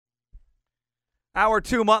Hour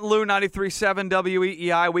 2, Mutt and Lou, 93.7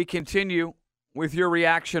 WEEI. We continue with your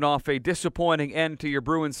reaction off a disappointing end to your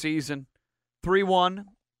Bruins season. 3-1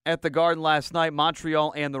 at the Garden last night.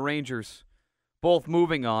 Montreal and the Rangers both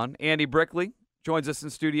moving on. Andy Brickley joins us in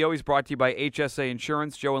studio. He's brought to you by HSA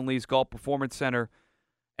Insurance, Joe and Lee's Golf Performance Center,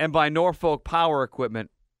 and by Norfolk Power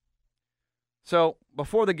Equipment. So,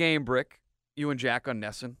 before the game, Brick, you and Jack on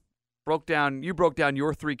Nesson broke down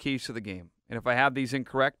your three keys to the game. And if I have these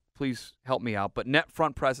incorrect, please help me out. But net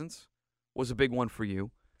front presence was a big one for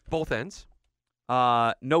you. Both ends.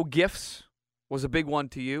 No gifts was a big one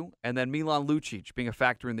to you. And then Milan Lucic being a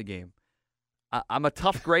factor in the game. I'm a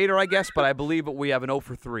tough grader, I guess, but I believe we have an 0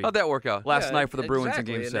 for 3. How'd that work out? Last night for the Bruins in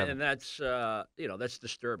exactly. Game 7. And that's, that's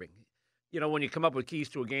disturbing. When you come up with keys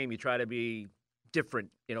to a game, you try to be different,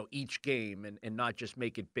 each game and not just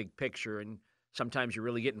make it big picture. And sometimes you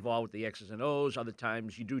really get involved with the X's and O's. Other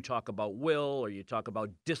times you do talk about will, or you talk about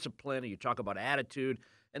discipline, or you talk about attitude,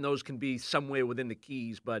 and those can be somewhere within the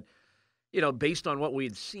keys. But, based on what we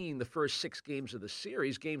had seen the first 6 games of the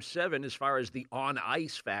series, Game 7, as far as the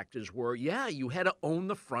on-ice factors were, you had to own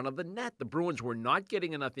the front of the net. The Bruins were not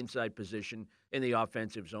getting enough inside position in the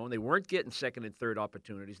offensive zone. They weren't getting second and third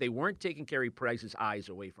opportunities. They weren't taking Carey Price's eyes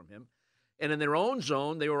away from him. And in their own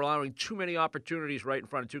zone, they were allowing too many opportunities right in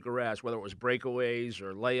front of Tuukka Rask, whether it was breakaways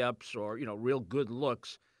or layups or, real good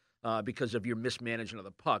looks because of your mismanagement of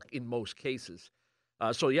the puck in most cases.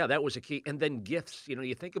 That was a key. And then gifts.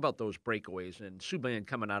 You think about those breakaways and Subban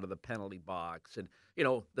coming out of the penalty box and,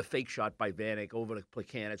 the fake shot by Vanek over to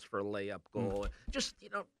Plekanec for a layup goal. Just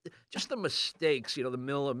the mistakes, the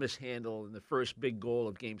Miller mishandle and the first big goal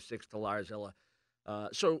of Game 6 to Lars Eller.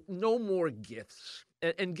 So no more gifts.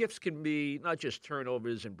 And gifts can be not just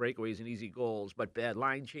turnovers and breakaways and easy goals, but bad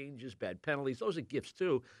line changes, bad penalties. Those are gifts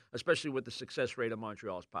too, especially with the success rate of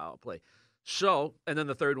Montreal's power play. So, and then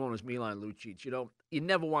the third one was Milan Lucic. You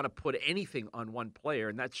never want to put anything on one player,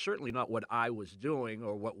 and that's certainly not what I was doing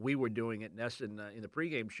or what we were doing at Nesson in the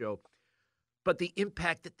pregame show. But the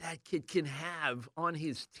impact that kid can have on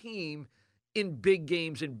his team in big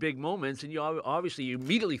games and big moments, and you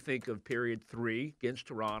immediately think of period 3 against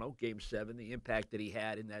Toronto, Game 7, the impact that he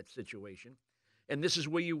had in that situation. And this is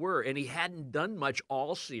where you were, and he hadn't done much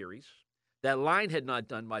all series. That line had not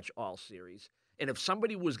done much all series. And if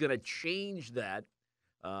somebody was going to change that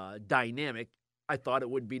dynamic, I thought it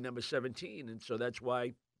would be number 17, and so that's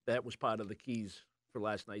why that was part of the keys for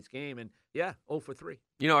last night's game. And, 0 for 3.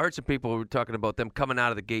 I heard some people were talking about them coming out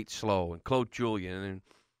of the gate slow, and Claude Julien, and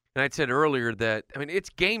I'd said earlier that, it's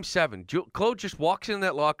Game 7. Claude just walks in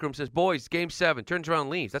that locker room, says, boys, Game 7, turns around and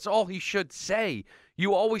leaves. That's all he should say.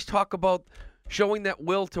 You always talk about showing that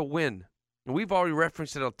will to win. And we've already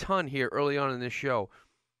referenced it a ton here early on in this show.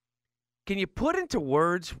 Can you put into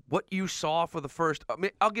words what you saw for the first,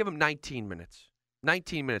 I'll give him 19 minutes.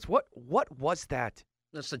 19 minutes. What was that?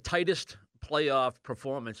 That's the tightest playoff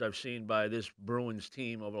performance I've seen by this Bruins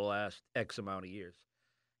team over the last X amount of years.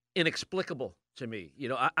 Inexplicable to me.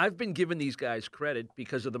 I've been giving these guys credit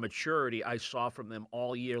because of the maturity I saw from them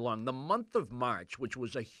all year long. The month of March, which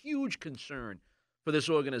was a huge concern for this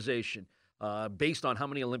organization, based on how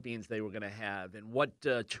many Olympians they were going to have and what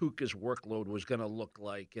Tuukka's workload was going to look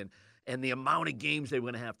like and the amount of games they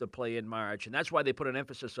were going to have to play in March. And that's why they put an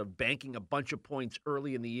emphasis of banking a bunch of points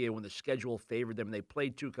early in the year when the schedule favored them. They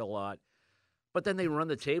played Tuukka a lot. But then they run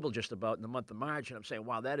the table just about in the month of March, and I'm saying,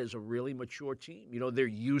 wow, that is a really mature team. They're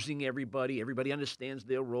using everybody. Everybody understands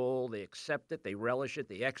their role. They accept it. They relish it.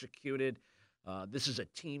 They execute it. This is a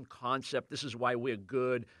team concept. This is why we're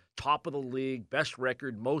good. Top of the league, best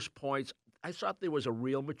record, most points. I thought there was a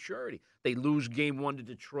real maturity. They lose Game 1 to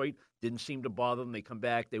Detroit. Didn't seem to bother them. They come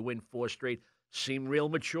back. They win 4 straight. Seem real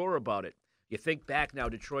mature about it. You think back now,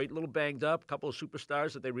 Detroit, a little banged up. A couple of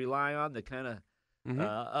superstars that they rely on. They kind of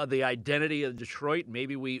the identity of Detroit.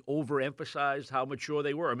 Maybe we overemphasized how mature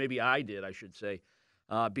they were, or maybe I did, I should say,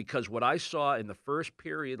 because what I saw in the first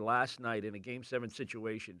period last night in a Game 7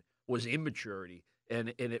 situation was immaturity,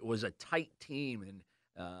 and it was a tight team and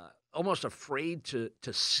almost afraid to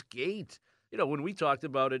skate. When we talked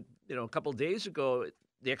about it, a couple of days ago,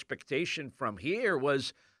 the expectation from here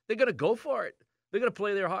was they're going to go for it. They're going to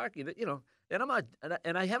play their hockey. And I'm not,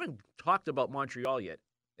 and I haven't talked about Montreal yet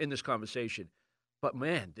in this conversation. But,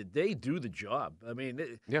 man, did they do the job?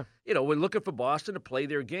 We're looking for Boston to play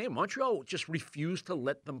their game. Montreal just refused to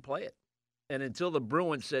let them play it. And until the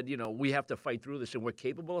Bruins said, we have to fight through this and we're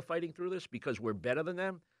capable of fighting through this because we're better than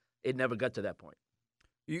them, it never got to that point.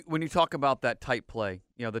 When you talk about that tight play,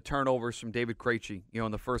 the turnovers from David Krejci,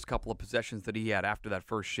 in the first couple of possessions that he had after that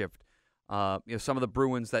first shift, some of the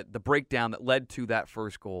Bruins, the breakdown that led to that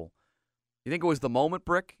first goal. You think it was the moment,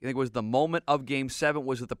 Brick? You think it was the moment of Game 7?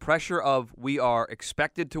 Was it the pressure of we are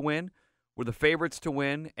expected to win, we're the favorites to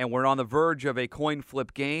win, and we're on the verge of a coin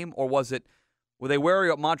flip game? Or were they wary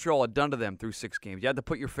of what Montreal had done to them through 6 games? You had to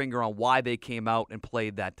put your finger on why they came out and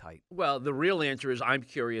played that tight. Well, the real answer is I'm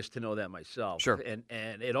curious to know that myself. Sure. And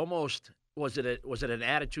it almost was it an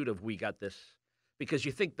attitude of we got this? Because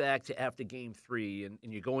you think back to after Game 3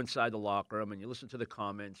 and you go inside the locker room and you listen to the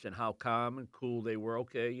comments and how calm and cool they were.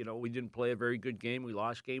 Okay, we didn't play a very good game. We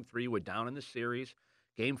lost Game 3. We're down in the series.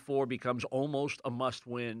 Game 4 becomes almost a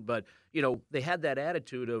must-win. But, they had that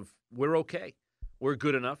attitude of we're okay. We're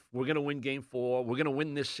good enough. We're going to win Game 4. We're going to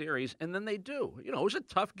win this series. And then they do. It was a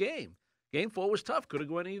tough game. Game 4 was tough. Could have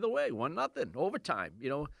gone either way. 1-0, overtime,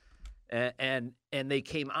 And they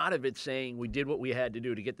came out of it saying we did what we had to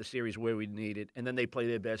do to get the series where we needed, and then they play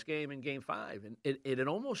their best game in Game 5. And it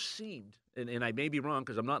almost seemed, and I may be wrong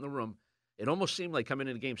because I'm not in the room, it almost seemed like coming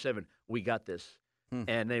into Game 7, we got this.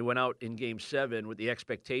 And they went out in Game 7 with the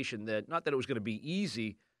expectation that, not that it was going to be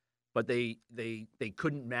easy, but they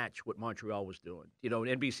couldn't match what Montreal was doing.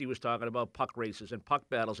 NBC was talking about puck races and puck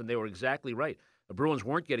battles, and they were exactly right. The Bruins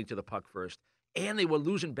weren't getting to the puck first, and they were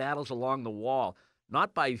losing battles along the wall,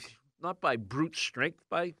 not by brute strength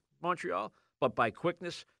by Montreal, but by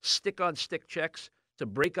quickness, stick-on-stick checks to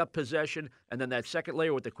break up possession, and then that second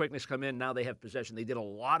layer with the quickness come in, now they have possession. They did a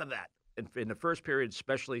lot of that in the first period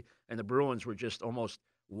especially, and the Bruins were just almost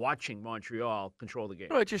watching Montreal control the game.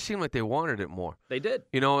 It just seemed like they wanted it more. They did.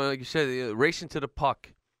 Like you said, racing to the puck,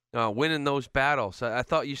 winning those battles. I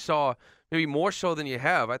thought you saw, maybe more so than you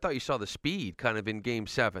have, I thought you saw the speed kind of in Game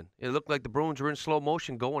 7. It looked like the Bruins were in slow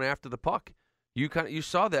motion going after the puck. You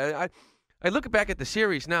saw that. I look back at the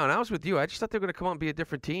series now, and I was with you. I just thought they were going to come out and be a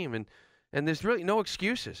different team, and there's really no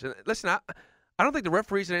excuses. And listen, I don't think the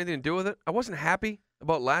referees had anything to do with it. I wasn't happy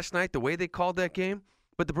about last night, the way they called that game,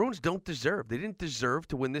 but the Bruins don't deserve. They didn't deserve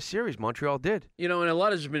to win this series. Montreal did. And a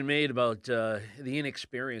lot has been made about the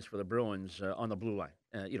inexperience for the Bruins on the blue line.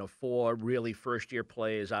 4 really first-year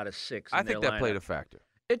players out of 6. I think that played a factor.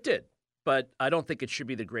 It did, but I don't think it should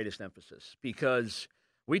be the greatest emphasis because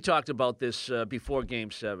we talked about this before Game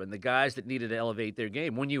 7, the guys that needed to elevate their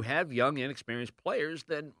game. When you have young, inexperienced players,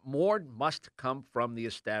 then more must come from the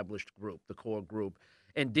established group, the core group.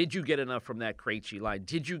 And did you get enough from that Krejci line?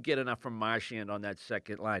 Did you get enough from Marchand on that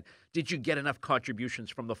second line? Did you get enough contributions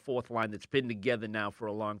from the fourth line that's been together now for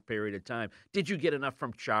a long period of time? Did you get enough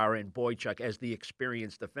from Chara and Boychuk as the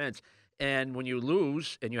experienced defense? And when you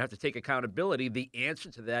lose and you have to take accountability, the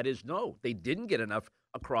answer to that is no. They didn't get enough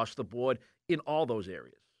across the board in all those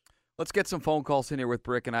areas. Let's get some phone calls in here with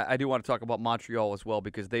Brick, and I do want to talk about Montreal as well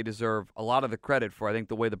because they deserve a lot of the credit for, I think,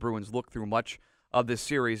 the way the Bruins look through much of this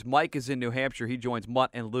series. Mike is in New Hampshire. He joins Mutt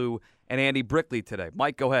and Lou and Andy Brickley today.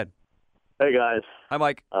 Mike, go ahead. Hey, guys. Hi,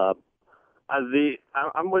 Mike. I'm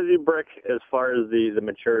with you, Brick, as far as the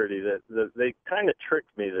maturity. That they kind of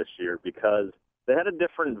tricked me this year because they had a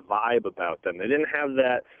different vibe about them. They didn't have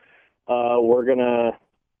that we're going to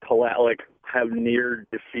have near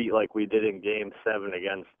defeat like we did in Game 7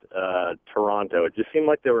 against Toronto. It just seemed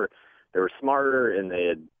like they were smarter and they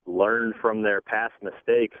had learned from their past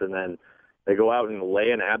mistakes, and then they go out and lay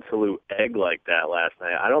an absolute egg like that last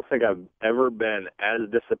night. I don't think I've ever been as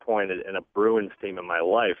disappointed in a Bruins team in my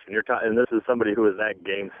life. And this is somebody who was at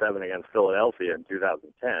Game 7 against Philadelphia in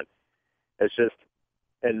 2010. It's just,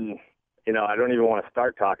 and I don't even want to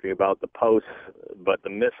start talking about the posts, but the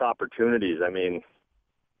missed opportunities. I mean,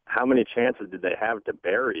 how many chances did they have to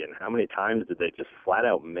bury, and how many times did they just flat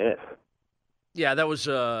out miss? Yeah, that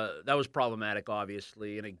was problematic,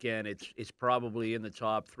 obviously, and again, it's probably in the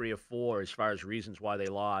top 3 or 4 as far as reasons why they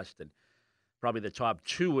lost, and probably the top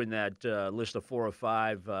 2 in that list of 4 or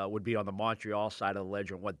 5 would be on the Montreal side of the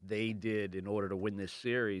ledger and what they did in order to win this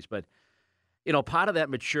series. But part of that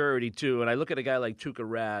maturity too, and I look at a guy like Tuukka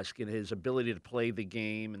Rask and his ability to play the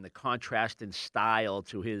game and the contrast in style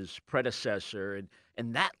to his predecessor,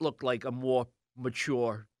 and that looked like a more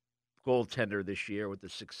mature goaltender this year with the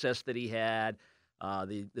success that he had,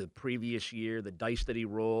 the previous year, the dice that he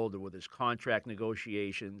rolled with his contract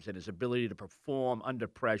negotiations and his ability to perform under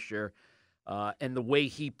pressure, and the way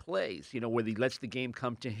he plays, where he lets the game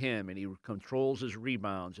come to him and he controls his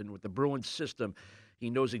rebounds. And with the Bruins system, he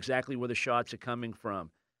knows exactly where the shots are coming from.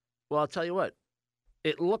 Well, I'll tell you what,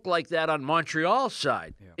 it looked like that on Montreal's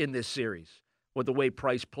side in this series with the way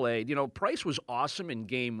Price played. Price was awesome in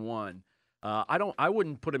Game 1. I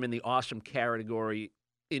wouldn't put him in the awesome category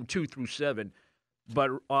in 2 through 7, but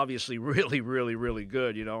obviously really, really, really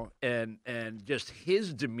good, and just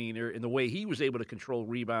his demeanor and the way he was able to control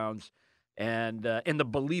rebounds and the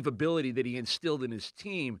believability that he instilled in his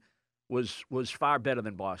team was far better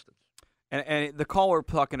than Boston's. And the call we're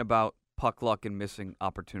talking about puck luck and missing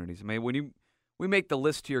opportunities. I mean, we make the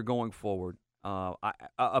list here going forward,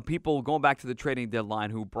 people going back to the trading deadline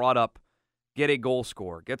who brought up get a goal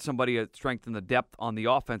scorer, get somebody to strengthen the depth on the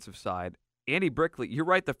offensive side. Andy Brickley, you're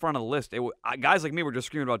right at the front of the list. Guys like me were just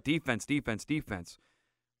screaming about defense, defense, defense.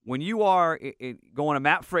 When you are going to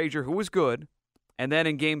Matt Frazier, who was good, and then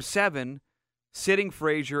in Game 7, sitting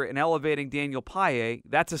Frazier and elevating Daniel Paille,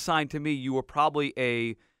 that's a sign to me you were probably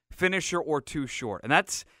a finisher or two short. And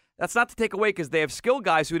that's not to take away because they have skilled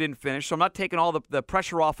guys who didn't finish, so I'm not taking all the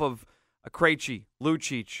pressure off of Krejci,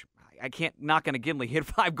 Lucic. I can't knock on a Gimli. He had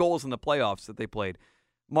 5 goals in the playoffs that they played.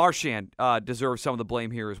 Marchand deserves some of the blame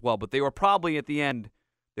here as well, but they were probably at the end,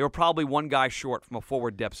 one guy short from a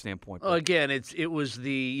forward depth standpoint. Well, again, it was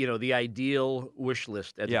the ideal wish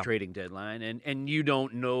list at the trading deadline, and you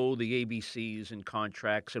don't know the ABCs and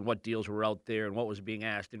contracts and what deals were out there and what was being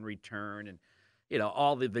asked in return and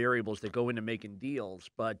all the variables that go into making deals.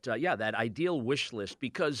 But that ideal wish list,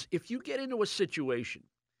 because if you get into a situation,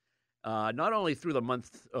 not only through the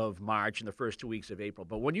month of March and the first 2 weeks of April,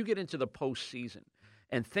 but when you get into the postseason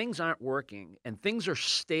and things aren't working and things are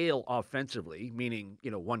stale offensively, meaning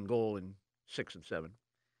 1 goal in 6 and 7.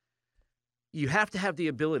 You have to have the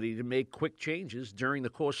ability to make quick changes during the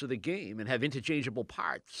course of the game and have interchangeable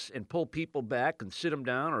parts and pull people back and sit them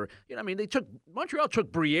down. Or, Montreal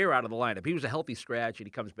took Briere out of the lineup. He was a healthy scratch, and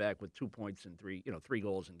he comes back with 2 points and 3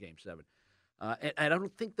 goals in Game 7. And I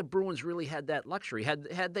don't think the Bruins really had that luxury.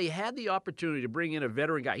 Had they had the opportunity to bring in a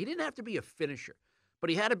veteran guy, he didn't have to be a finisher, but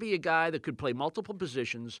he had to be a guy that could play multiple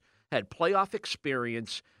positions, had playoff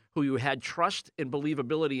experience, who you had trust and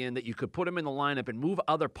believability in, that you could put him in the lineup and move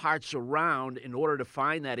other parts around in order to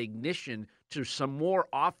find that ignition to some more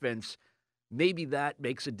offense. Maybe that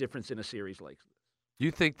makes a difference in a series like this. Do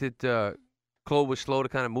you think that Claude was slow to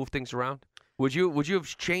kind of move things around? Would you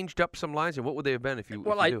have changed up some lines, and what would they have been if you?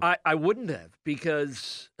 Well, I wouldn't have,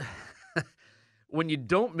 because when you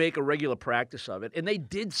don't make a regular practice of it, and they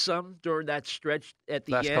did some during that stretch at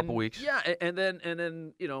the last end, couple weeks. Yeah, and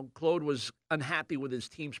then Claude was unhappy with his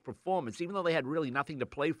team's performance, even though they had really nothing to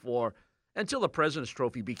play for until the President's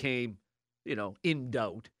Trophy became, in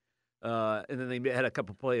doubt. And then they had a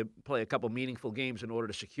couple play a couple meaningful games in order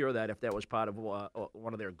to secure that, if that was part of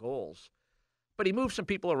one of their goals. But he moved some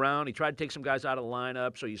people around. He tried to take some guys out of the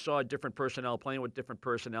lineup, so you saw different personnel playing with different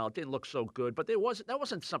personnel. It didn't look so good, but that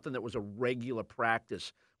wasn't something that was a regular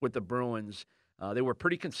practice with the Bruins. They were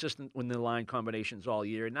pretty consistent with the line combinations all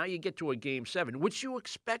year. And now you get to a Game 7, which you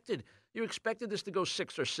expected. You expected this to go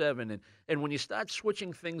 6 or 7. And when you start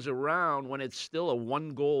switching things around, when it's still a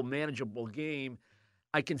 1-goal manageable game,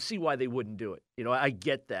 I can see why they wouldn't do it. I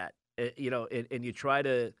get that. And you try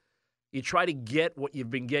to get what you've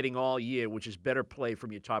been getting all year, which is better play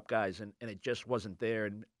from your top guys, and it just wasn't there.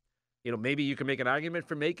 And, maybe you can make an argument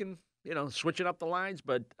for switching up the lines,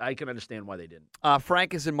 but I can understand why they didn't.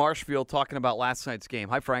 Frank is in Marshfield talking about last night's game.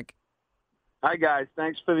 Hi, Frank. Hi, guys.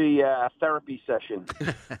 Thanks for the therapy session.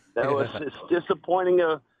 It's disappointing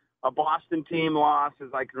a Boston team loss, as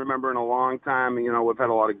I can remember in a long time. We've had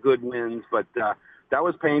a lot of good wins, but that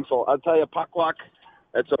was painful. I'll tell you, puck luck,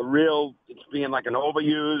 it's being like an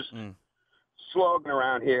overused slogan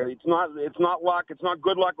around here. It's not luck. It's not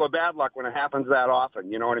good luck or bad luck when it happens that often.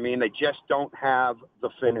 You know what I mean? They just don't have the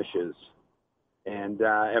finishes. And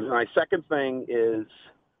my second thing is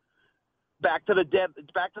back to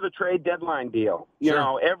the trade deadline deal.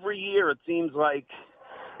 Every year it seems like,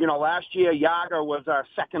 last year Yager was our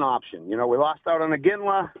second option. We lost out on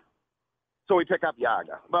Iginla, so we pick up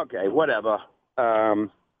Yager. Okay, whatever.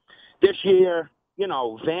 This year,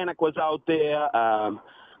 Vanek was out there.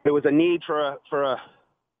 There was a need for a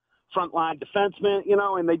frontline defenseman,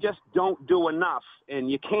 and they just don't do enough. And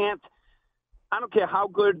you can't. I don't care how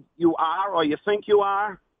good you are or you think you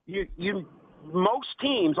are. Most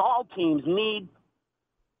teams, all teams, need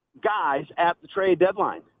guys at the trade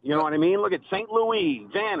deadline. You know what I mean? Look at St. Louis,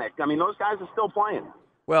 Vanek. I mean, those guys are still playing.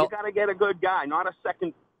 Well, you got to get a good guy, not a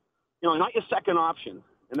second. Not your second option.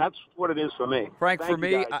 And that's what it is for me. Frank, for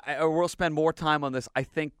me, we'll spend more time on this, I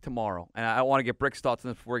think, tomorrow. And I want to get Brick's thoughts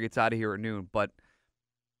on this before he gets out of here at noon. But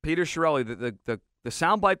Peter Chiarelli, the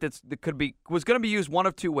soundbite was going to be used one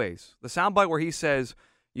of two ways. The soundbite where he says,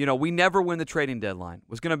 we never win the trading deadline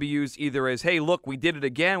was going to be used either as, hey, look, we did it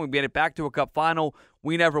again. We made it back to a cup final.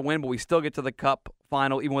 We never win, but we still get to the cup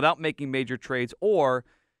final even without making major trades. Or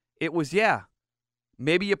it was,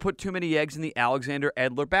 maybe you put too many eggs in the Alexander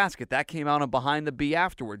Edler basket. That came out on Behind the B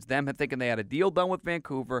afterwards. Them thinking they had a deal done with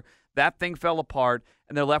Vancouver. That thing fell apart,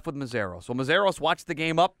 and they're left with Mazzaros. So Mazzaros watched the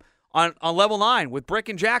game up on level 9 with Brick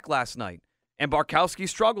and Jack last night. And Barkowski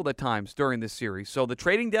struggled at times during this series. So the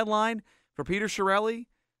trading deadline For Peter Chiarelli,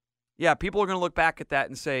 yeah, people are going to look back at that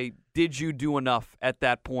and say, did you do enough at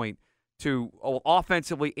that point to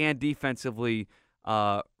offensively and defensively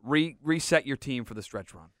reset your team for the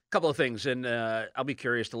stretch run? Couple of things, and I'll be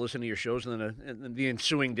curious to listen to your shows in the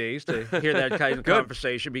ensuing days to hear that kind of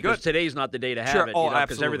conversation, because today's not the day to have it,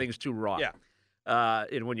 because everything's too raw. Yeah.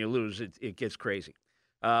 And when you lose, it gets crazy.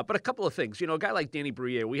 But a couple of things. A guy like Danny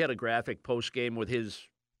Briere, we had a graphic post-game with his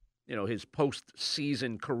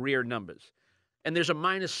post-season career numbers. And there's a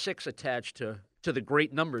 -6 attached to the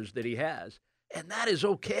great numbers that he has, and that is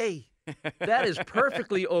okay. That is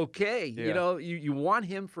perfectly okay. Yeah. You want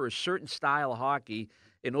him for a certain style of hockey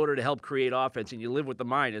in order to help create offense, and you live with the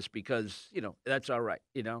minus because, that's all right,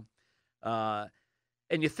 And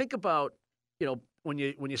you think about, when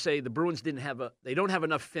you say the Bruins they don't have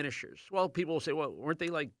enough finishers. Well, people will say, well, weren't they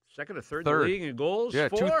like second or third in the league in goals? Yeah,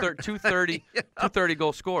 230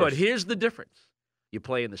 goal scorers. But here's the difference. You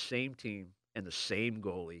play in the same team and the same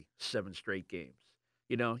goalie 7 straight games.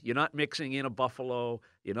 You're not mixing in a Buffalo.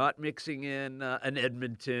 You're not mixing in an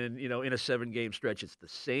Edmonton, in a 7-game stretch. It's the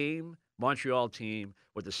same Montreal team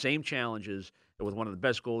with the same challenges and with one of the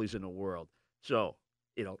best goalies in the world. So,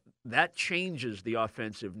 that changes the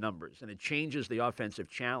offensive numbers and it changes the offensive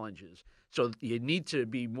challenges. So you need to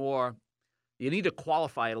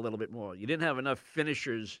qualify it a little bit more. You didn't have enough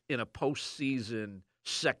finishers in a postseason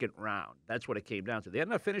second round. That's what it came down to. They had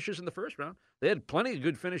enough finishers in the first round. They had plenty of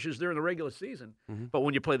good finishes during the regular season. Mm-hmm. But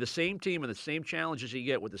when you play the same team and the same challenges you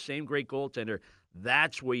get with the same great goaltender,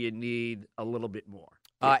 that's where you need a little bit more.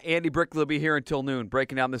 Andy Brickley will be here until noon,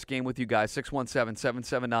 breaking down this game with you guys.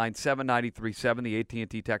 617-779-7937, the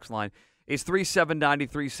AT&T text line is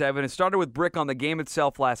 37937. It started with Brick on the game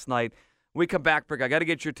itself last night. When we come back, Brick, I got to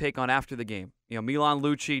get your take on after the game. Milan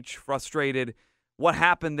Lucic, frustrated. What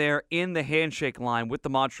happened there in the handshake line with the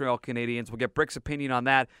Montreal Canadiens? We'll get Brick's opinion on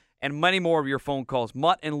that and many more of your phone calls.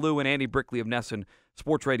 Mutt and Lou and Andy Brickley of Nesson,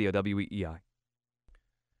 Sports Radio, WEEI.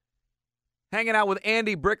 Hanging out with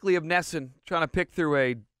Andy Brickley of Nesson, trying to pick through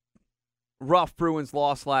a rough Bruins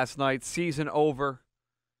loss last night. Season over.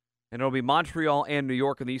 And it'll be Montreal and New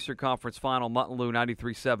York in the Eastern Conference Final. Mutt and Lou,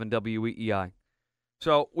 93.7 WEEI.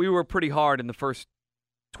 So we were pretty hard in the first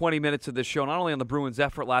 20 minutes of this show, not only on the Bruins'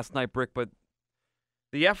 effort last night, Brick, but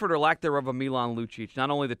the effort or lack thereof of Milan Lucic. Not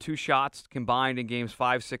only the 2 shots combined in games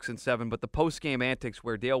 5, 6, and 7, but the post-game antics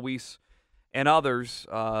where Dale Weiss and others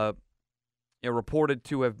reported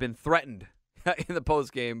to have been threatened in the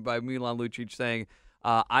postgame by Milan Lucic saying,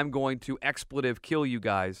 I'm going to expletive kill you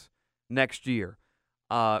guys next year.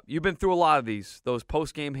 You've been through a lot of those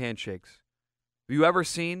postgame handshakes. Have you ever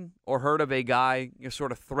seen or heard of a guy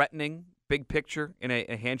sort of threatening big picture in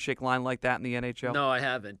a handshake line like that in the NHL? No, I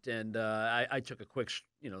haven't. And I took a quick,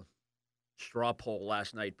 straw poll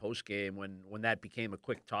last night postgame when that became a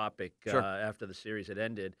quick topic after the series had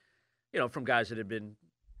ended, from guys that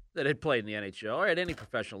had played in the NHL or at any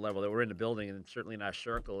professional level that were in the building and certainly in our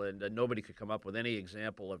circle, and nobody could come up with any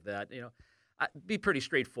example of that. I'd be pretty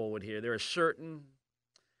straightforward here. There are certain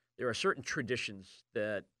traditions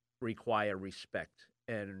that require respect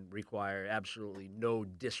and require absolutely no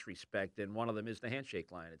disrespect, and one of them is the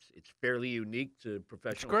handshake line. It's fairly unique to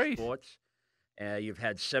professional sports. You've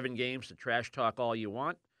had 7 games to trash talk all you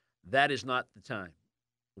want. That is not the time.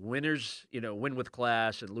 Winners, win with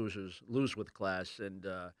class, and losers lose with class. And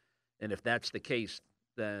if that's the case,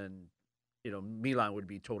 then Milan would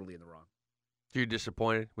be totally in the wrong. So you're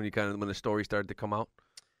disappointed when the story started to come out?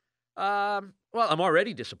 Well, I'm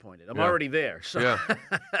already disappointed. I'm already there. So yeah.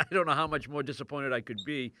 I don't know how much more disappointed I could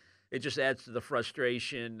be. It just adds to the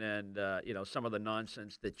frustration and, some of the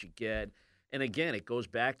nonsense that you get. And again, it goes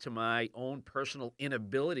back to my own personal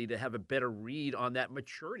inability to have a better read on that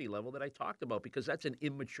maturity level that I talked about, because that's an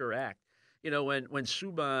immature act. When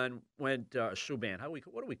Subban went, Subban,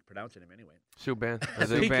 what are we pronouncing him anyway? Subban.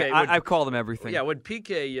 PK, I've called him everything. Yeah, when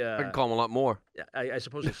PK. I can call him a lot more. Yeah, I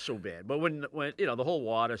suppose it's Subban. But when the whole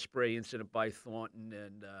water spray incident by Thornton,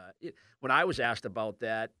 and when I was asked about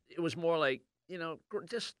that, it was more like,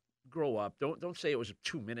 just grow up. Don't say it was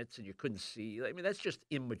 2 minutes and you couldn't see. I mean, that's just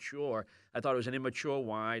immature. I thought it was an immature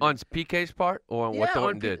whine. On PK's part, or on what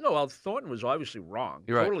Thornton did? No, well, Thornton was obviously wrong.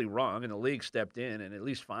 You're totally wrong, and the league stepped in and at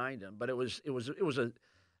least fined him. But it was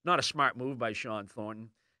not a smart move by Sean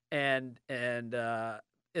Thornton. And the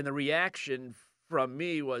reaction from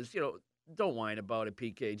me was, don't whine about it,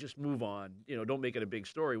 PK. Just move on. Don't make it a big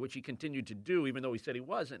story, which he continued to do, even though he said he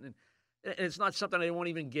wasn't. And it's not something I won't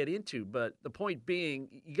even get into, but the point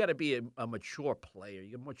being, you got to be a mature player,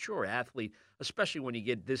 you're a mature athlete, especially when you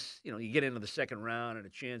get this, you get into the second round and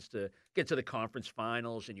a chance to get to the conference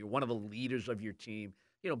finals, and you're one of the leaders of your team.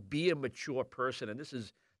 Be a mature person, and this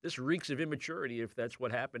is this reeks of immaturity if that's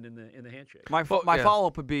what happened in the handshake. My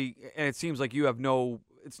follow-up would be, and it seems like you have no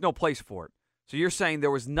place for it. So you're saying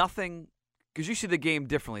there was nothing, because you see the game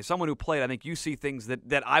differently. Someone who played, I think you see things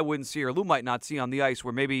that I wouldn't see or Lou might not see on the ice,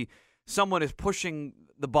 where maybe someone is pushing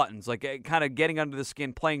the buttons, like kind of getting under the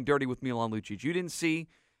skin, playing dirty with Milan Lucic. You didn't see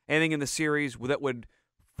anything in the series that would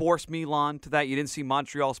force Milan to that? You didn't see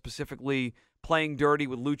Montreal specifically playing dirty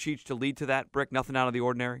with Lucic to lead to that, Brick? Nothing out of the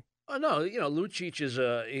ordinary? Oh no, Lucic is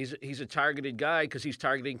he's a targeted guy because he's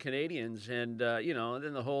targeting Canadians, and and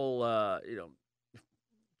then the whole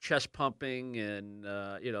chest pumping and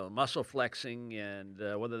muscle flexing, and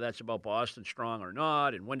whether that's about Boston Strong or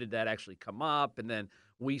not, and when did that actually come up, and then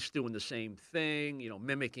Weiss doing the same thing,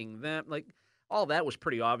 mimicking them, like all that was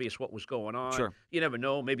pretty obvious what was going on. Sure. You never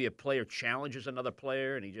know, maybe a player challenges another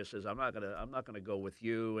player, and he just says, "I'm not gonna go with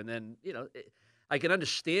you," and then I can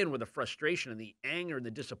understand where the frustration and the anger and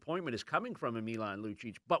the disappointment is coming from in Milan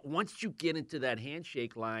Lucic. But once you get into that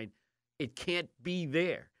handshake line, it can't be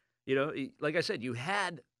there. Like I said, you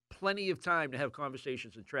had plenty of time to have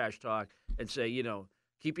conversations and trash talk and say,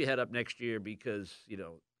 keep your head up next year because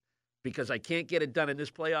I can't get it done in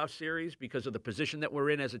this playoff series because of the position that we're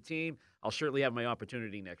in as a team. I'll certainly have my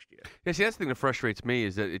opportunity next year. Yeah, see, that's the thing that frustrates me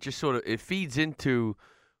is that it just it feeds into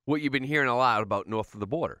what you've been hearing a lot about north of the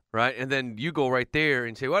border, right? And then you go right there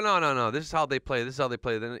and say, well, no, this is how they play. This is how they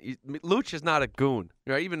play. Then Luch is not a goon,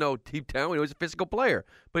 right? Even though deep down he was a physical player,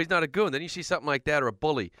 but he's not a goon. Then you see something like that or a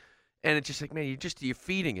bully, and it's just like, man, you're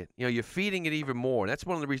feeding it. You're feeding it even more. And that's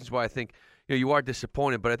one of the reasons why I think you are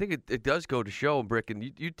disappointed. But I think it does go to show, Brick,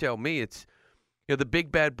 and you tell me it's the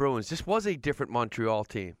big bad Bruins. This was a different Montreal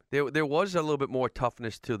team. There was a little bit more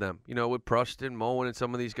toughness to them, with Preston, Moen, and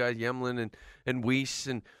some of these guys, Yemlin and Weiss,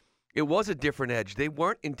 and it was a different edge. They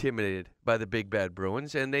weren't intimidated by the big bad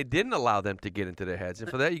Bruins, and they didn't allow them to get into their heads. And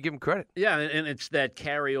for that, you give them credit. Yeah, and it's that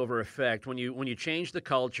carryover effect. When you change the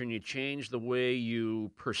culture and you change the way you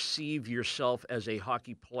perceive yourself as a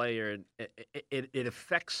hockey player, it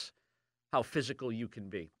affects how physical you can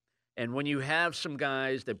be. And when you have some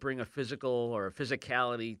guys that bring a physical or a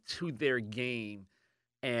physicality to their game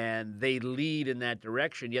and they lead in that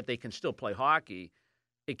direction, yet they can still play hockey,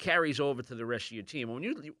 it carries over to the rest of your team.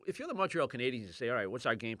 If you're the Montreal Canadiens, you say, all right, what's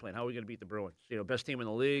our game plan? How are we going to beat the Bruins? Best team in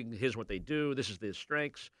the league. Here's what they do. This is their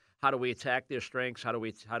strengths. How do we attack their strengths? How do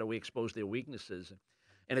we expose their weaknesses?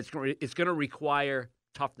 And it's going to require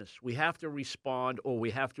toughness. We have to respond, or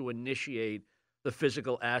we have to initiate the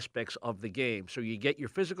physical aspects of the game. So you get your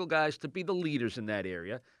physical guys to be the leaders in that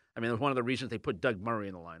area. I mean, that's one of the reasons they put Doug Murray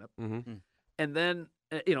in the lineup. Mm-hmm. And then,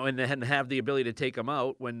 and then have the ability to take them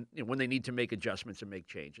out when they need to make adjustments and make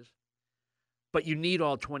changes. But you need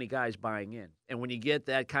all 20 guys buying in. And when you get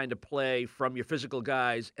that kind of play from your physical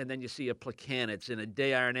guys, and then you see a Plekanec and a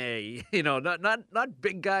Desharnais, not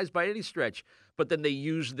big guys by any stretch, but then they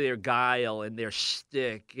use their guile and their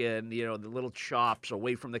stick and, the little chops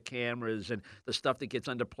away from the cameras and the stuff that gets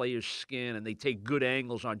under players' skin, and they take good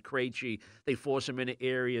angles on Krejci. They force him into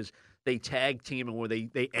areas. They tag team him where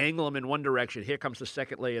they angle him in one direction. Here comes the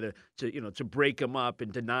second layer to break him up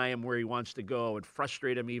and deny him where he wants to go and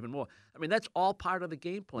frustrate him even more. I mean, that's all part of the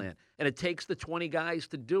game plan. And it takes the 20 guys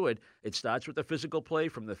to do it. It starts with the physical play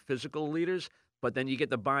from the physical leaders, but then you get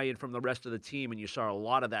the buy-in from the rest of the team, and you saw a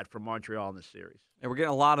lot of that from Montreal in this series. And we're getting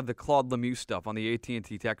a lot of the Claude Lemieux stuff on the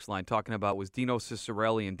AT&T text line, talking about was Dino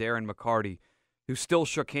Ciccarelli and Darren McCarty, who still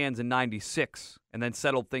shook hands in '96 and then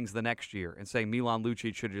settled things the next year, and saying Milan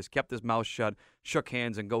Lucic should have just kept his mouth shut, shook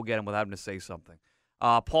hands, and go get him without him to say something.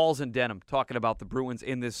 Paul's in Denham talking about the Bruins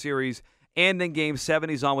in this series. And in Game 7,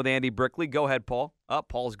 he's on with Andy Brickley. Go ahead, Paul.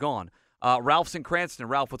 Paul's gone. Ralph's in Cranston.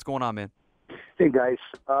 Ralph, what's going on, man? Hey, guys.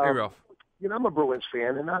 Hey, Ralph. I'm a Bruins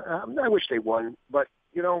fan, and I wish they won. But,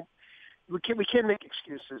 we can't make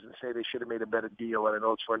excuses and say they should have made a better deal, and I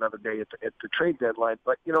know it's for another day at the trade deadline.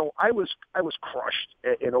 But, I was crushed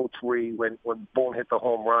in 2003 when Boone hit the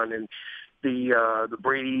home run, and the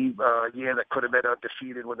Brady year that could have been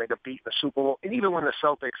undefeated when they got beat in the Super Bowl, and even when the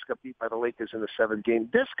Celtics got beat by the Lakers in the 7th game.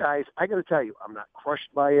 This, guys, I got to tell you, I'm not crushed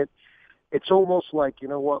by it. It's almost like,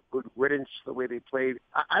 good riddance the way they played.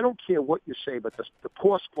 I don't care what you say, but the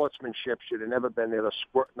poor sportsmanship should have never been there, the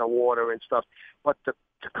squirt in the water and stuff. But to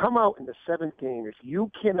come out in the 7th game, if you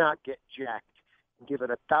cannot get jacked and give it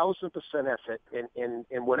 1,000% effort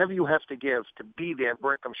and whatever you have to give to be there,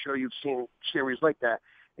 Brick, I'm sure you've seen series like that,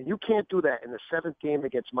 and you can't do that in the 7th game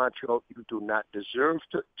against Montreal, you do not deserve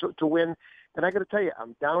to win. And I got to tell you,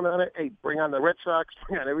 I'm down on it. Hey, bring on the Red Sox,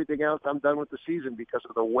 bring on everything else. I'm done with the season because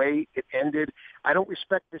of the way it ended. I don't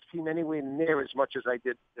respect this team anywhere near as much as I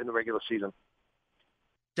did in the regular season.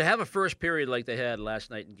 to have a first period like they had last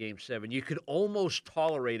night in Game 7, you could almost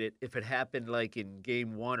tolerate it if it happened like in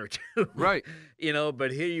Game 1 or 2. Right.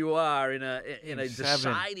 But here you are in a Game 7.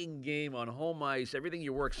 deciding game on home ice, everything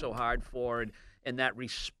you work so hard for, and that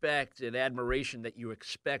respect and admiration that you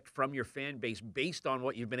expect from your fan base based on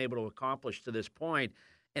what you've been able to accomplish to this point,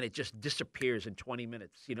 and it just disappears in 20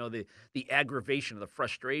 minutes. The aggravation, the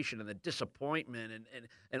frustration, and the disappointment,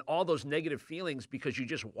 and all those negative feelings because you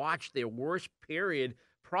just watched their worst period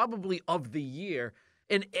probably of the year,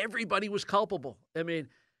 and everybody was culpable. I mean,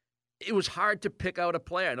 it was hard to pick out a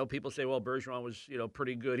player. I know people say, well, Bergeron was,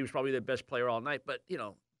 pretty good. He was probably the best player all night, but,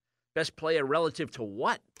 best player relative to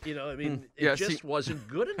what? It wasn't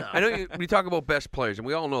good enough. I know we talk about best players, and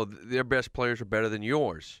we all know their best players are better than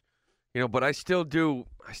yours. But I still do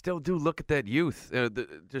look at that youth.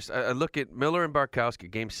 I look at Miller and Barkowski,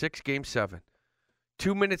 Game 6, Game 7.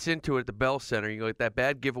 2 minutes into it at the Bell Center, you get that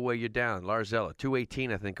bad giveaway, you're down. Larzella,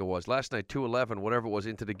 2:18, I think it was. Last night, 2:11, whatever it was,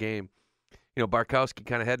 into the game. Barkowski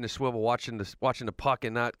kind of head in a swivel, watching the puck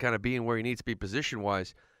and not kind of being where he needs to be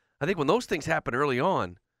position-wise. I think when those things happen early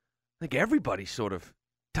on, I think everybody sort of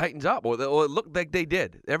tightens up, or it looked like they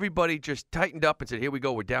did. Everybody just tightened up and said, here we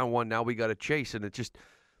go, we're down one, now we got to chase. And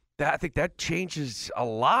I think that changes a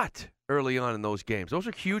lot early on in those games. Those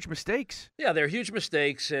are huge mistakes. Yeah, they're huge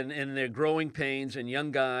mistakes, and they're growing pains, and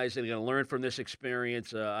young guys that are going to learn from this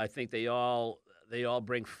experience. I think they all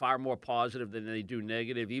bring far more positive than they do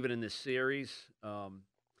negative, even in this series.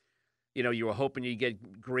 You were hoping you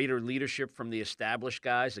get greater leadership from the established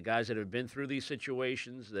guys, the guys that have been through these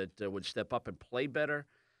situations that would step up and play better.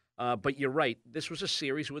 But you're right. This was a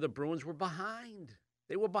series where the Bruins were behind.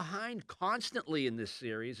 They were behind constantly in this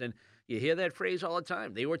series, and you hear that phrase all the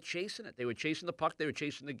time. They were chasing it. They were chasing the puck. They were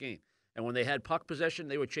chasing the game. And when they had puck possession,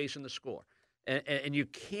 they were chasing the score. And you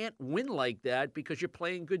can't win like that because you're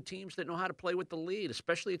playing good teams that know how to play with the lead,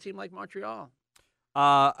 especially a team like Montreal.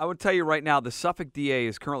 I would tell you right now, the Suffolk DA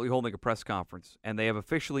is currently holding a press conference, and they have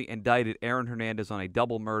officially indicted Aaron Hernandez on a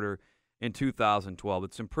double murder in 2012.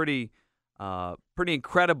 It's some pretty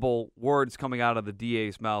incredible words coming out of the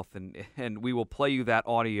DA's mouth, and we will play you that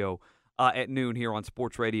audio at noon here on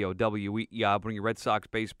Sports Radio WEEI. I'll bring you Red Sox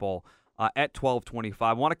baseball at 12:25.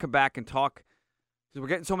 I want to come back and talk, because we're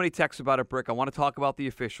getting so many texts about it, Brick. I want to talk about the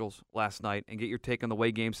officials last night and get your take on the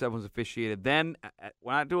way Game 7 was officiated. Then,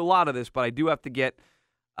 when I do a lot of this, but I do have to get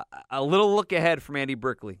a little look ahead from Andy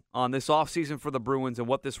Brickley on this offseason for the Bruins and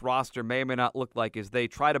what this roster may or may not look like as they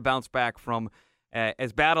try to bounce back from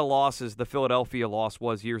as bad a loss as the Philadelphia loss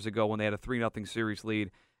was years ago when they had a 3-0 series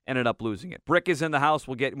lead, ended up losing it. Brick is in the house.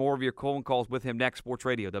 We'll get more of your phone calls with him next. Sports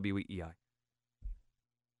Radio, WEEI.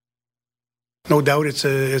 No doubt it's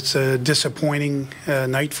a disappointing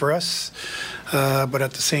night for us, but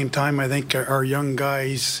at the same time, I think our young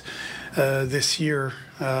guys this year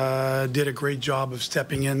did a great job of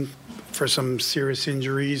stepping in for some serious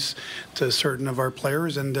injuries to certain of our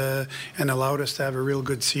players and allowed us to have a real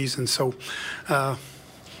good season. So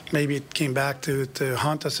maybe it came back to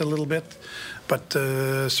haunt us a little bit, but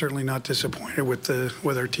certainly not disappointed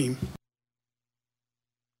with our team.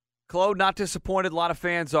 Claude, not disappointed. A lot of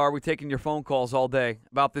fans are. We're taking your phone calls all day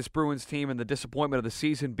about this Bruins team and the disappointment of the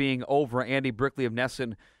season being over. Andy Brickley of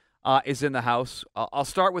Nesson is in the house. I'll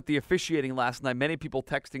start with the officiating last night. Many people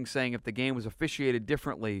texting saying if the game was officiated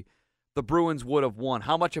differently, the Bruins would have won.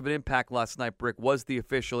 How much of an impact last night, Brick, was the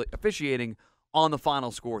officiating on the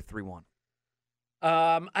final score 3-1?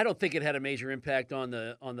 I don't think it had a major impact on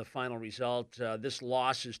the final result. This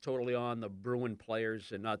loss is totally on the Bruin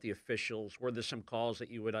players and not the officials. Were there some calls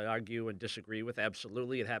that you would argue and disagree with?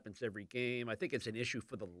 Absolutely. It happens every game. I think it's an issue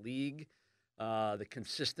for the league, the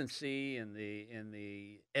consistency and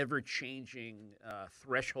the ever-changing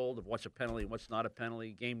threshold of what's a penalty and what's not a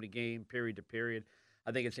penalty, game to game, period to period.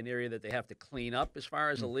 I think it's an area that they have to clean up as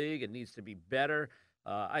far as a league. It needs to be better.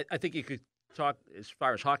 I think you could talk, as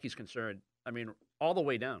far as hockey's concerned, I mean, all the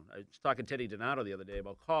way down. I was talking to Teddy Donato the other day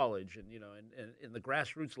about college and, and the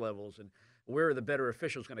grassroots levels and where are the better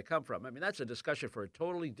officials going to come from. I mean, that's a discussion for a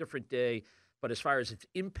totally different day. But as far as its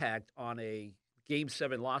impact on a Game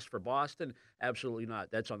 7 loss for Boston, absolutely not.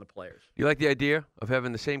 That's on the players. You like the idea of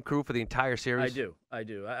having the same crew for the entire series? I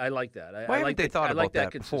do. I like that. Why haven't they thought about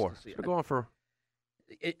that before? We're going for...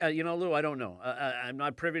 Lou, I don't know. I'm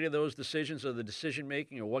not privy to those decisions or the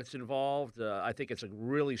decision-making or what's involved. I think it's a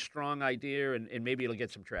really strong idea, and maybe it'll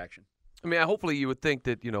get some traction. I mean, hopefully you would think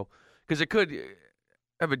that, because it could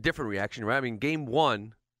have a different reaction, right? I mean, Game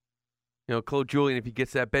 1, You know, Claude Julien, if he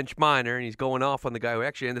gets that bench minor and he's going off on the guy who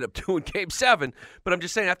actually ended up doing Game 7. But I'm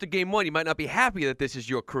just saying, after Game 1, you might not be happy that this is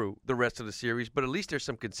your crew the rest of the series, but at least there's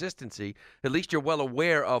some consistency. At least you're well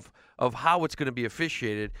aware of how it's going to be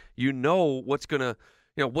officiated. You know what's going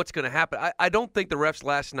to happen. I don't think the refs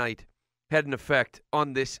last night had an effect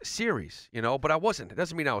on this series, but I wasn't. It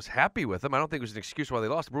doesn't mean I was happy with them. I don't think it was an excuse why they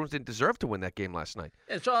lost. The Bruins didn't deserve to win that game last night.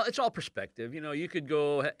 It's all perspective. You could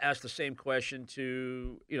go ask the same question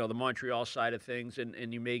to, the Montreal side of things,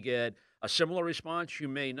 and you may get a similar response. You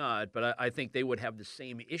may not, but I think they would have the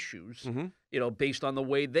same issues, based on the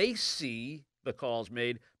way they see the calls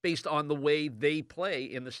made, based on the way they play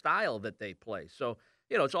in the style that they play. So,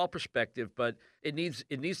 it's all perspective, but it needs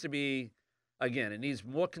to be. Again, it needs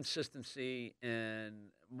more consistency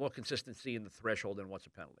in the threshold than what's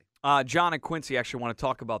a penalty. John and Quincy actually want to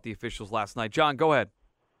talk about the officials last night. John, go ahead.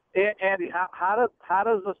 Andy, how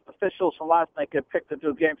does the officials from last night get picked to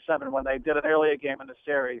do Game 7 when they did an earlier game in the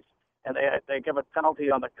series and they give a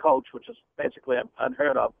penalty on the coach, which is basically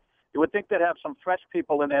unheard of? You would think they'd have some fresh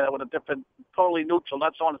people in there that would have different, totally neutral,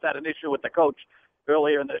 not someone that's had an issue with the coach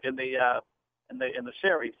earlier in the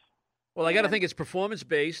series. Well, I got to think it's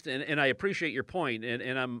performance-based, and I appreciate your point,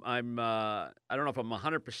 and I'm I don't know if I'm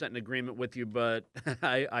 100% in agreement with you, but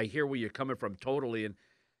I hear where you're coming from totally,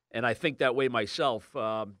 and I think that way myself.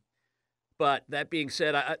 But that being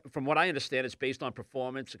said, from what I understand, it's based on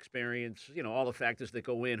performance, experience, all the factors that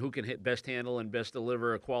go in, who can best handle and best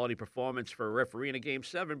deliver a quality performance for a referee in a Game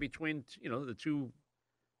 7 between, the two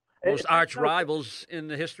most arch rivals in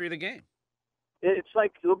the history of the game.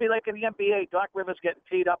 It'll be like in the NBA, Doc Rivers getting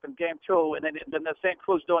teed up in Game 2, and then the same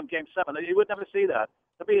crew's doing Game 7. You would never see that.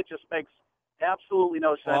 To me, it just makes absolutely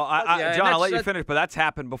no sense. Well, John, I'll let you finish, but that's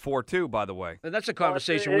happened before too, by the way. And that's a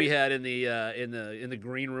conversation we had in the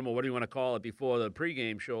green room, or what do you want to call it, before the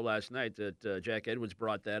pregame show last night. That Jack Edwards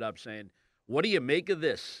brought that up, saying, "What do you make of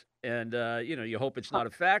this?" And you hope it's not a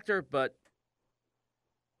factor, but.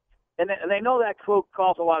 And they know that crew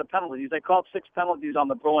calls a lot of penalties. They called 6 penalties on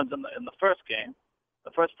the Bruins in the first game, the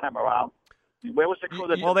first time around. Where was the crew?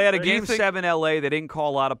 Well, they had a Game 7 LA. They didn't call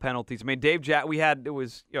a lot of penalties. I mean,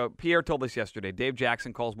 Pierre told us yesterday, Dave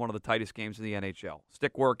Jackson calls one of the tightest games in the NHL.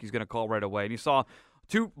 Stick work, he's going to call right away. And you saw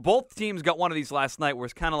both teams got one of these last night where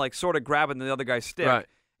it's kind of like sort of grabbing the other guy's stick. Right.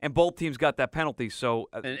 And both teams got that penalty. So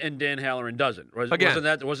and Dan Halloran doesn't. Wasn't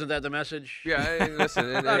that the message? Yeah,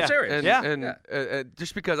 listen. I'm serious.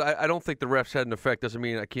 Just because I don't think the refs had an effect doesn't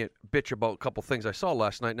mean I can't bitch about a couple things I saw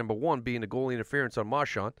last night. Number one being the goalie interference on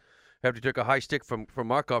Marchand. After he took a high stick from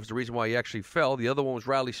Markov is the reason why he actually fell. The other one was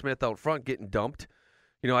Riley Smith out front getting dumped.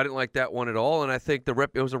 I didn't like that one at all. And I think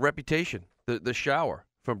it was a reputation. The shower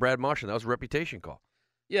from Brad Marchand, that was a reputation call.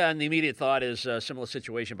 Yeah, and the immediate thought is a similar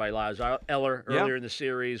situation by Lars Eller earlier in the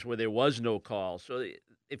series where there was no call. So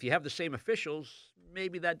if you have the same officials,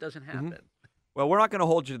 maybe that doesn't happen. Mm-hmm. Well, we're not going to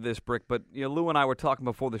hold you to this, Brick, but Lou and I were talking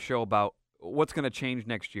before the show about what's going to change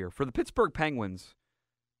next year. For the Pittsburgh Penguins,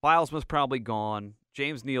 Bilesma's probably gone.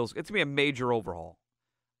 James Neal's, it's going to be a major overhaul.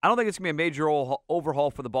 I don't think it's going to be a major overhaul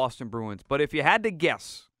for the Boston Bruins, but if you had to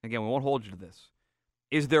guess, again, we won't hold you to this,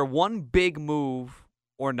 is there one big move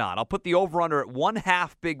or not? I'll put the over-under at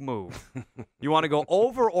 1/2 big move. You want to go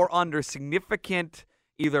over or under significant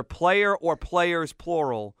either player or players,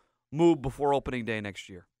 plural, move before opening day next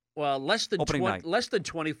year? Well, less than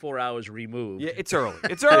 24 hours removed. Yeah, it's early.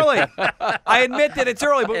 It's early. I admit that it's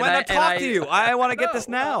early, but when I talk to you, I want to get this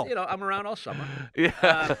now. I'm around all summer.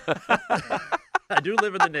 Yeah. I do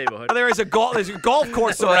live in the neighborhood. There's a golf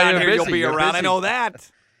course around here you'll be around. I know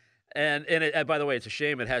that. And by the way, it's a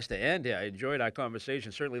shame it has to end here. I enjoyed our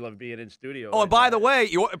conversation. Certainly love being in studio. Oh, and by the way,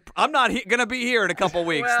 I'm not going to be here in a couple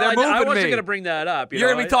weeks. Well, They're moving me. I wasn't going to bring that up.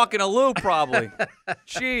 You're going to be talking to Lou probably.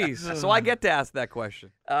 Jeez. So I get to ask that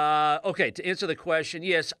question. Okay, to answer the question,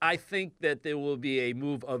 yes, I think that there will be a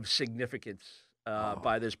move of significance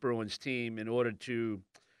by this Bruins team in order to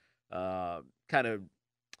kind of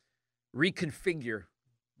reconfigure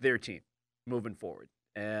their team moving forward.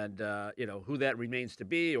 And, who that remains to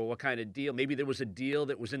be or what kind of deal. Maybe there was a deal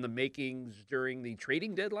that was in the makings during the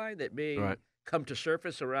trading deadline that may come to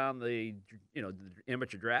surface around the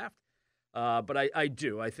amateur draft. But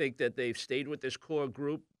I think that they've stayed with this core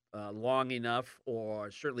group long enough,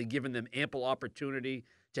 or certainly given them ample opportunity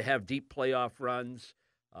to have deep playoff runs.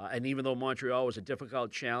 And even though Montreal was a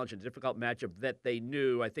difficult challenge, a difficult matchup that they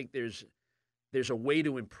knew, I think there's a way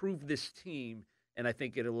to improve this team. And I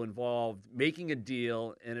think it will involve making a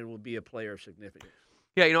deal, and it will be a player of significance.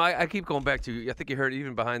 Yeah, I keep going back to, I think you heard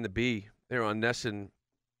even behind the B there on Nesson,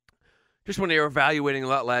 just when they were evaluating a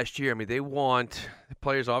lot last year. I mean, they want the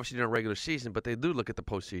players obviously during a regular season, but they do look at the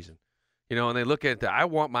postseason. And they look at that. I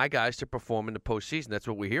want my guys to perform in the postseason. That's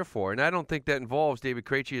what we're here for. And I don't think that involves David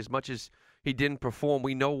Krejci as much as he didn't perform.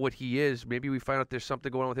 We know what he is. Maybe we find out there's something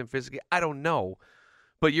going on with him physically. I don't know.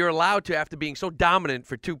 But you're allowed to, after being so dominant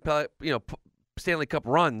for two Stanley Cup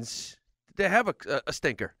runs, to have a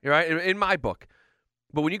stinker, right? In my book.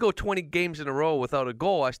 But when you go 20 games in a row without a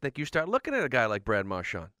goal, I think you start looking at a guy like Brad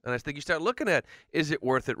Marchand. And I think you start looking at, is it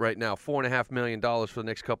worth it right now? $4.5 million for the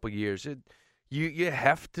next couple of years. You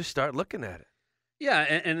have to start looking at it. Yeah,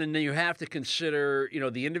 and then you have to consider,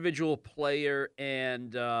 the individual player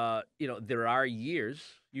and, there are years.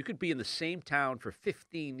 You could be in the same town for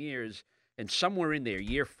 15 years, and somewhere in there,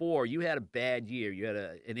 year 4, you had a bad year. You had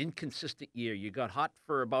an inconsistent year. You got hot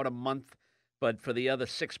for about a month, but for the other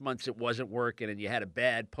 6 months, it wasn't working, and you had a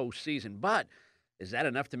bad postseason. But is that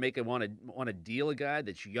enough to make it want to deal a guy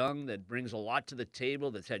that's young, that brings a lot to the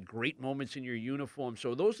table, that's had great moments in your uniform?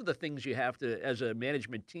 So those are the things you have to, as a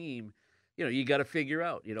management team, you got to figure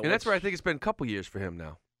out. And that's where I think it's been a couple years for him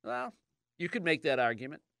now. Well, you could make that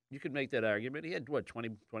argument. He had,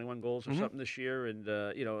 21 goals or something this year, and,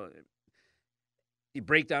 you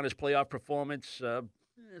break down his playoff performance.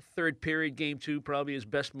 Third period, game 2, probably his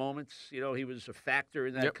best moments. He was a factor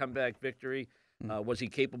in that comeback victory. Was he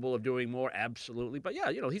capable of doing more? Absolutely. But,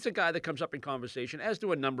 yeah, he's a guy that comes up in conversation, as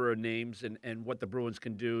do a number of names, and what the Bruins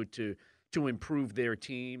can do to improve their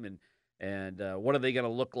team, and what are they going to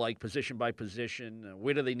look like position by position?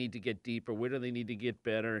 Where do they need to get deeper? Where do they need to get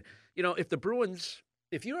better? If the Bruins,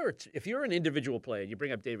 if you're an individual player, and you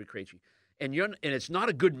bring up David Krejci, and it's not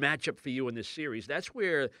a good matchup for you in this series, that's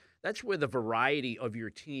where the variety of your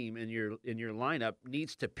team and your lineup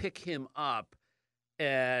needs to pick him up.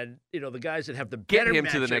 And, the guys that have the better Get him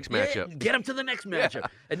matchup, to the next matchup. Get him to the next matchup.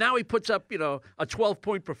 And now he puts up, a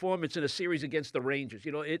 12-point performance in a series against the Rangers.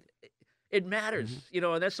 It matters,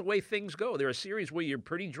 and that's the way things go. There are series where you're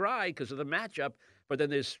pretty dry because of the matchup, but then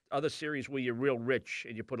there's other series where you're real rich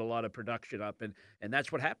and you put a lot of production up. And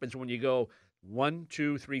that's what happens when you go 1,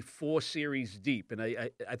 2, 3, 4 series deep. And I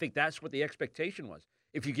think that's what the expectation was.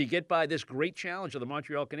 If you could get by this great challenge of the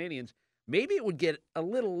Montreal Canadiens, maybe it would get a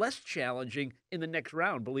little less challenging in the next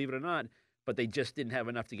round, believe it or not, but they just didn't have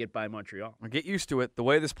enough to get by Montreal. Get used to it. The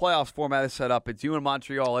way this playoffs format is set up, it's you and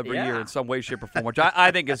Montreal every year in some way, shape, or form, which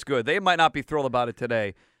I think is good. They might not be thrilled about it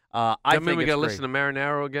today. I think we got to great. listen to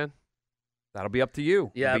Marinaro again? That'll be up to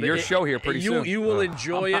you. Yeah, It'll be your show here pretty soon. You will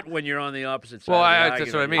enjoy it when you're on the opposite side. Well, of the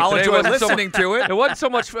that's what I mean. I'll Today enjoy listening to it. It wasn't so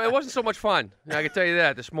much fun. I can tell you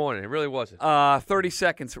that this morning. It really wasn't. 30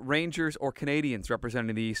 seconds. Rangers or Canadians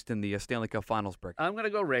representing the East in the Stanley Cup Finals break? I'm going to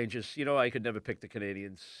go Rangers. I could never pick the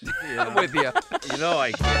Canadians. I'm with you.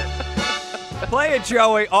 I can't. Play it,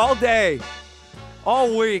 Joey, all day.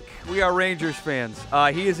 All week, we are Rangers fans.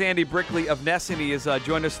 He is Andy Brickley of Nesson. He has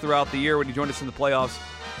joined us throughout the year when he joined us in the playoffs.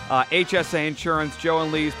 HSA Insurance, Joe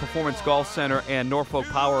and Lee's Performance Golf Center, and Norfolk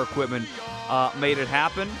Power Equipment made it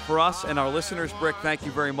happen for us and our listeners. Brick, thank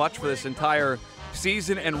you very much for this entire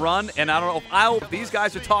season and run. And I don't know if these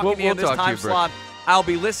guys are talking to you in this time slot. I'll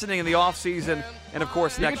be listening in the off season, and of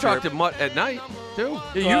course next year. You can talk to Mutt at night too.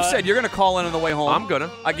 You said you're going to call in on the way home. I'm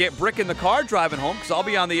gonna. I get Brick in the car driving home because I'll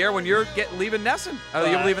be on the air when you're leaving Nesson.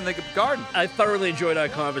 You're leaving the Garden. I thoroughly enjoyed our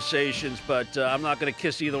conversations, but I'm not going to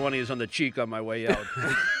kiss either one of you on the cheek on my way out.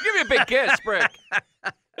 Give me a big kiss, Brick.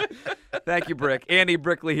 Thank you, Brick. Andy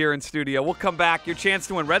Brickley here in studio. We'll come back. Your chance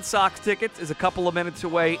to win Red Sox tickets is a couple of minutes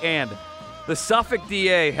away, and the Suffolk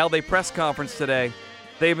DA held a press conference today.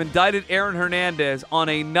 They've indicted Aaron Hernandez on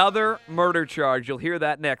another murder charge. You'll hear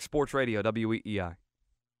that next. Sports Radio, WEEI.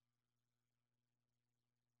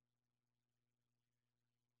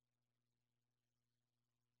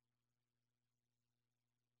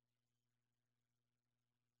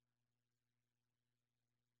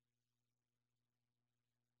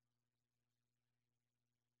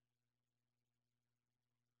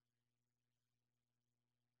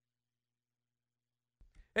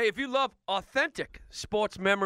 Hey, if you love authentic sports memories,